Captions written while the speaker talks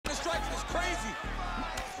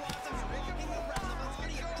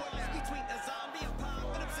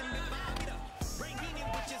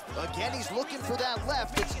Again, he's looking for that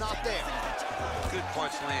left. It's not there. Good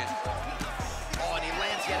punch land. Oh, and he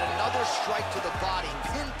lands yet another strike to the body.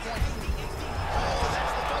 Pinpoint. Oh,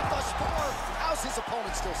 that's the fight thus far. How's his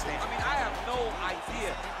opponent still standing? I mean, I have no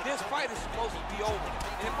idea. This fight is supposed to be over.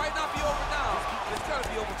 And it might not be over now. It's going to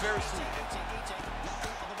be over very soon.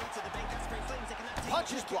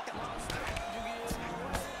 Punch is blocked.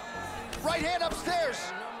 Right hand upstairs.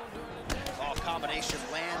 Oh, combination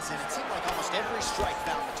lands, and it seemed like almost every strike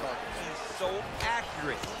found the target. He's so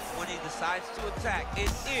accurate when he decides to attack. It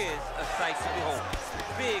is a sight to behold.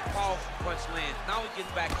 Big, powerful punch lands. Now he gets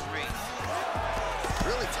back to range.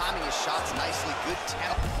 Really timing his shots nicely. Good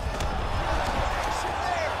tempo.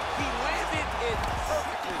 There, he landed it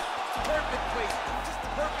perfectly. Perfect placement,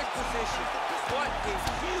 perfect position. What a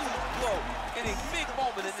huge blow in a big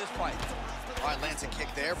moment in this fight. All right, lands a kick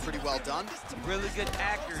there. Pretty well done. Really good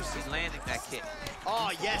accuracy landing that kick.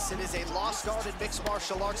 Oh, yes, it is a lost art in mixed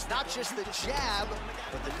martial arts. Not just the jab,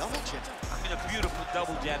 but the double jab. I mean, a beautiful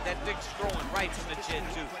double jab. That thing's throwing right from the chin,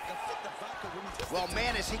 too. Well,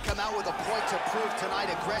 man, has he come out with a point to prove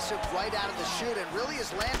tonight. Aggressive right out of the chute, and really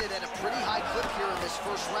has landed at a pretty high clip here in this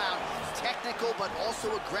first round. Technical, but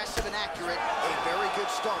also aggressive and accurate. A very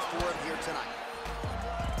good start for him here tonight.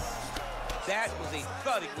 That was a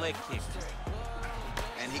thudding leg kick.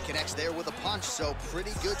 And he connects there with a punch, so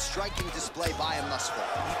pretty good striking display by him thus far.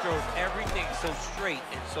 He throws everything so straight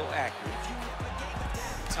and so accurate.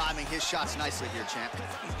 Timing his shots nicely here, champ.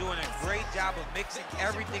 He's doing a great job of mixing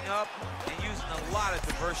everything up and using a lot of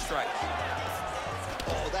diverse strikes.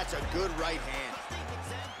 Oh, that's a good right hand.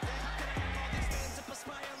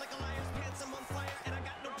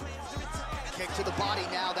 Kick to the body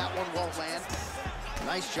now, that one won't land.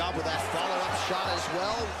 Nice job with that follow-up shot as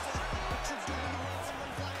well.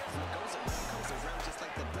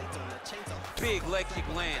 Big leg kick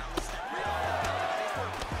land.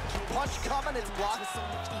 Punch coming, it's blocked.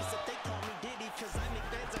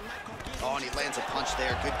 Oh, and he lands a punch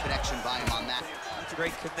there. Good connection by him on that.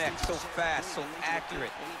 Great connect, so fast, so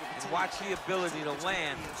accurate. And watch the ability to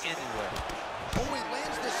land anywhere. Oh, he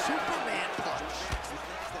lands the Superman punch.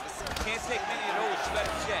 Can't take many of those, you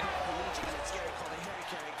better check.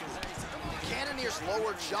 Cannonier's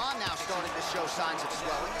lower jaw now starting to show signs of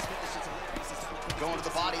swelling. Going to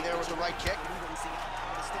the body there with the right kick.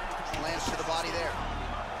 Lands to the body there.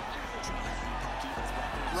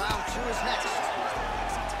 Round two is next.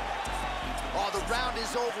 Oh, the round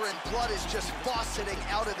is over and blood is just fauceting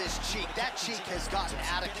out of this cheek. That cheek has gotten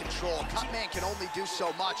out of control. Cut man can only do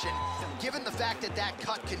so much, and given the fact that that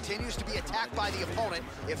cut continues to be attacked by the opponent,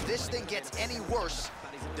 if this thing gets any worse,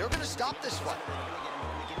 they're going to stop this fight.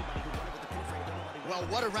 Well,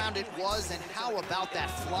 what a round it was, and how about that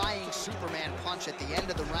flying Superman punch at the end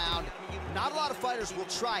of the round? Not a lot of fighters will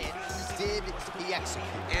try it. He did, he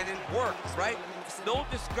executed. And it worked, right? No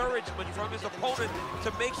discouragement from his opponent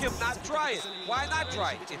to make him not try it. Why not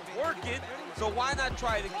try it? It's working, so why not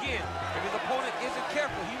try it again? If his opponent isn't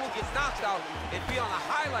careful, he will get knocked out and be on a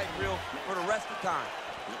highlight reel for the rest of the time.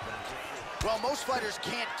 Well, most fighters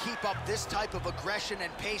can't keep up this type of aggression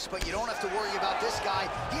and pace, but you don't have to worry about this guy.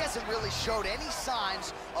 He hasn't really showed any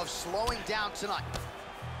signs of slowing down tonight.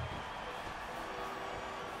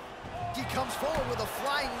 He comes forward with a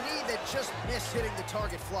flying knee that just missed hitting the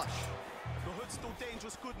target flush.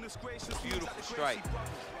 Beautiful strike.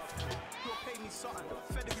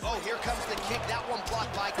 Oh, here comes the kick. That one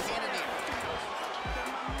blocked by Cannonier.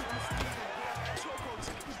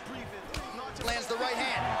 Lands the right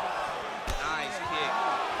hand. Nice kick.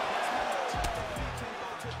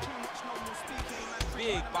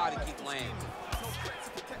 Big body kick lands.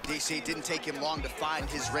 DC, didn't take him long to find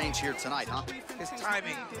his range here tonight, huh? His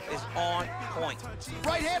timing is on point.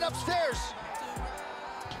 Right hand upstairs.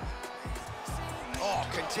 Oh,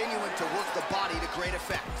 continuing to work the body to great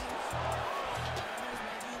effect.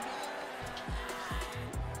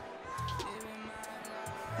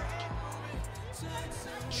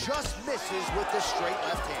 Just misses with the straight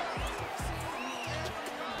left hand.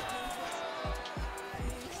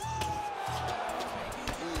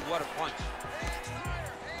 Ooh, what a punch.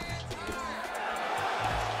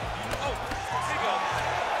 Oh, big up.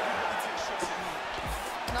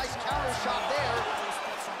 Nice counter shot there.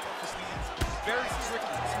 Very tricky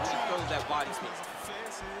when he throws that body kick.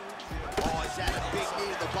 Oh, is that a big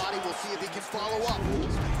knee to the body? We'll see if he can follow up.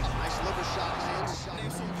 A nice liver shot lands.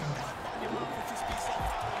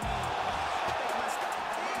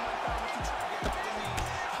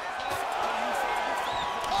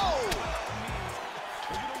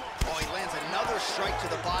 Strike to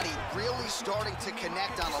the body, really starting to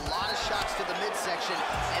connect on a lot of shots to the midsection,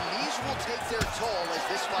 and these will take their toll as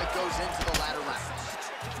this fight goes into the latter rounds.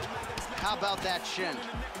 How about that shin?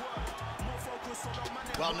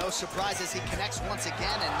 Well, no surprises. He connects once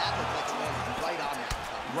again, and that looked like he landed right on that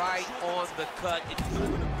cut. Right on the cut.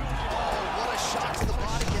 Oh, what a shot to the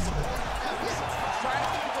body. Gets a trying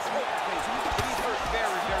to keep the poker face, but he's hurt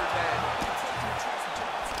very, very bad.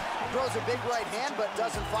 Throws a big right hand, but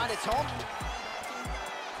doesn't find its home.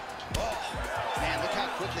 Oh, man, look how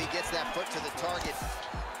quickly he gets that foot to the target.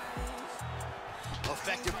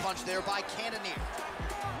 Effective punch there by Cannonier.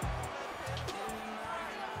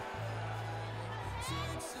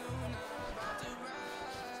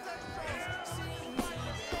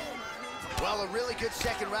 Well, a really good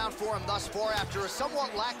second round for him thus far. After a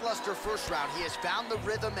somewhat lackluster first round, he has found the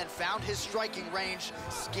rhythm and found his striking range.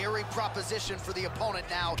 Scary proposition for the opponent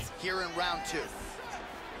now here in round 2.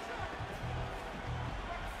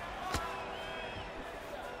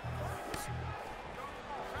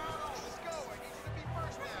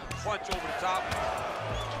 Punch over the top.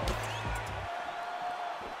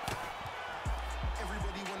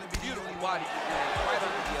 Beautiful body right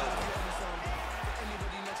under the elbow.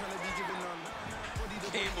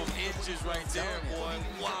 Came those inches right there, boy.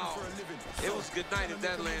 Wow. It was good night if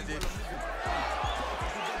that landed.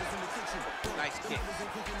 Nice kick.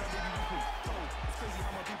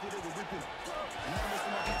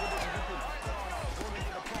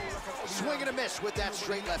 Swing and a miss with that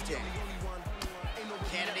straight left hand.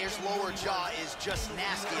 Cannonier's lower jaw is just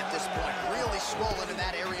nasty at this point. Really swollen in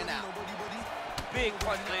that area now. Big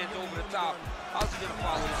punch lands over the top. How's he gonna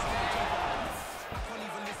follow this one?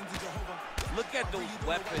 Look at those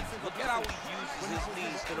weapons. Look at how he uses his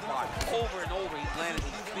knees to the body. Over and over, he's landing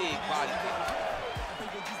these big body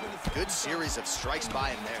kicks. Good series of strikes by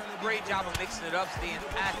him there. Great job of mixing it up, staying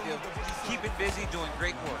active, keeping busy, doing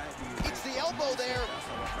great work. It's the elbow there.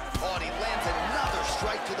 Oh, and he lands another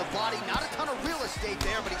strike to the body. Not a ton of real estate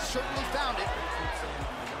there, but he certainly found it.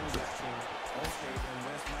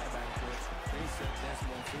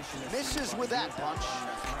 Misses with that punch.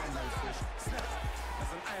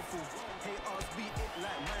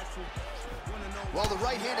 Well, the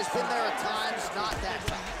right hand has been there at times, not that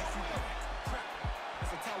time.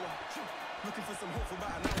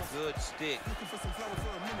 Good stick.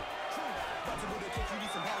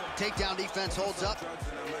 Takedown defense holds up.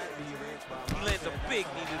 He lands a big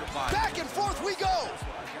knee to the body. Back and forth we go.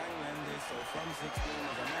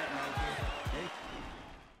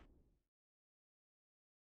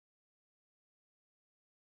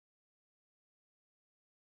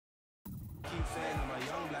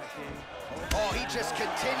 Oh, he just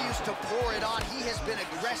continues to pour it on. He has been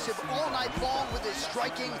aggressive all night long with his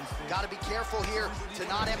striking. Got to be careful here to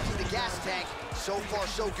not empty the gas tank. So far,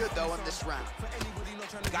 so good, though, in this round.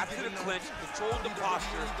 Got to the clinch, controlled the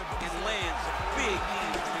posture, and lands a big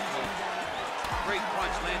knee. Great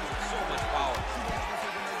punch, lands with so much power.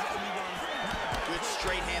 Good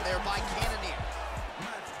straight hand there by Cannonier.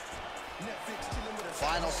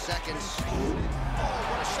 Final seconds. Oh,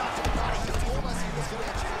 what a shot to the body. He told us he was going to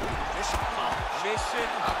achieve. Mission accomplished. Mission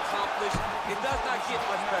accomplished. It does not get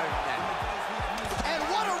much better than that. And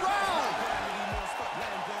what a round!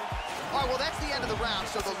 All right, well, that's the end of the round,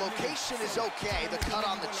 so the location is okay, the cut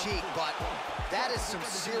on the cheek, but that is some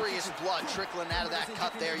serious blood trickling out of that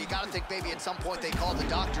cut there. You got to think maybe at some point they called the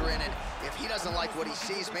doctor in, and if he doesn't like what he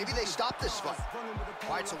sees, maybe they stop this fight.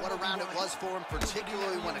 All right, so what a round it was for him,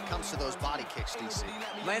 particularly when it comes to those body kicks, DC.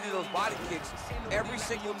 Landed those body kicks every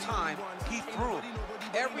single time he threw them.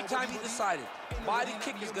 Every time he decided body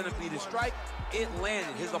kick is going to be the strike, it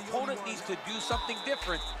landed. His opponent needs to do something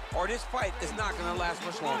different, or this fight is not going to last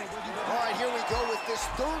much longer. All right, here we go with this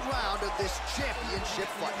third round of this championship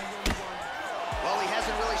fight. Well, he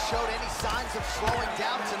hasn't really showed any signs of slowing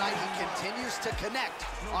down tonight. He continues to connect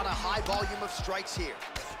on a high volume of strikes here.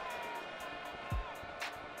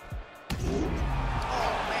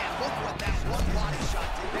 Oh, man, look what that one body shot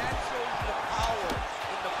did. That shows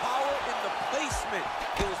the power in the placement.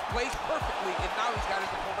 It was placed perfectly, and now he's got his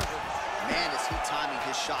opponent. Man, is he timing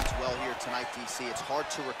his shots well here tonight, DC. It's hard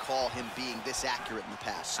to recall him being this accurate in the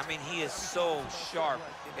past. I mean, he is so sharp,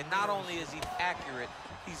 and not only is he accurate,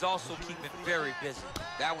 he's also keeping very busy.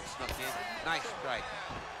 That one snuck in. Nice strike.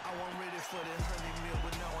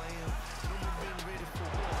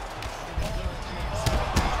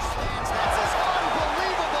 That's just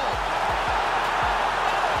unbelievable.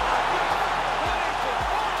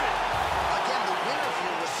 Again, the winner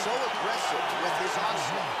here was so aggressive with his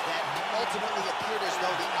onslaught that ultimately appeared as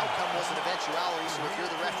though the outcome was an eventuality. So if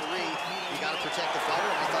you're the referee, you got to protect the fighter,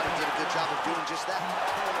 and I thought he did a good job of doing just that.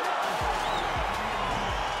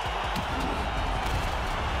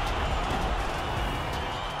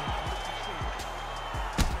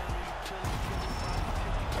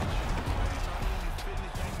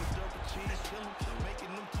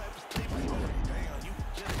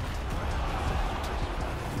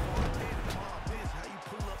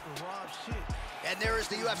 there is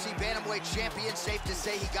the UFC Bantamweight champion. Safe to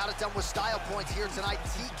say he got it done with style points here tonight.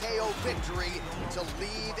 TKO victory to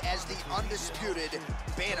leave as the undisputed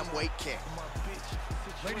Bantamweight king.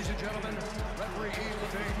 Ladies and gentlemen, referee Ian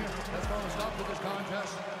Levine has called a stop to this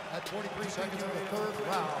contest at 43 seconds of the third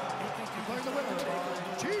round. Declaring the winner by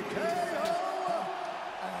TKO.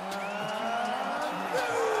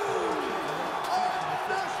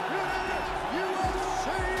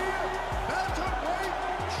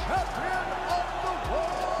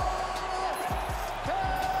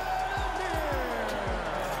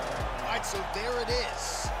 So there it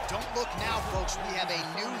is. Don't look now, folks. We have a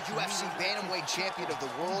new UFC Bantamweight champion of the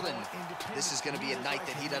world, and this is going to be a night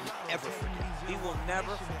that he doesn't ever forget. He will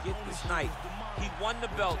never forget this night. He won the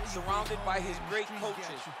belt, surrounded by his great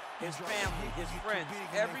coaches, his family, his friends.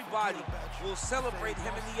 Everybody will celebrate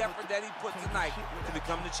him in the effort that he put tonight to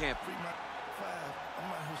become the champion. I'm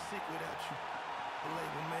out here sick without you.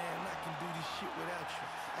 Label, man, I can do this shit without you.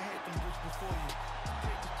 I had them bricks before you. You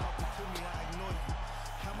take this talking to me, I ignore you.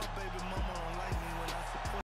 How my baby mama don't like me when I support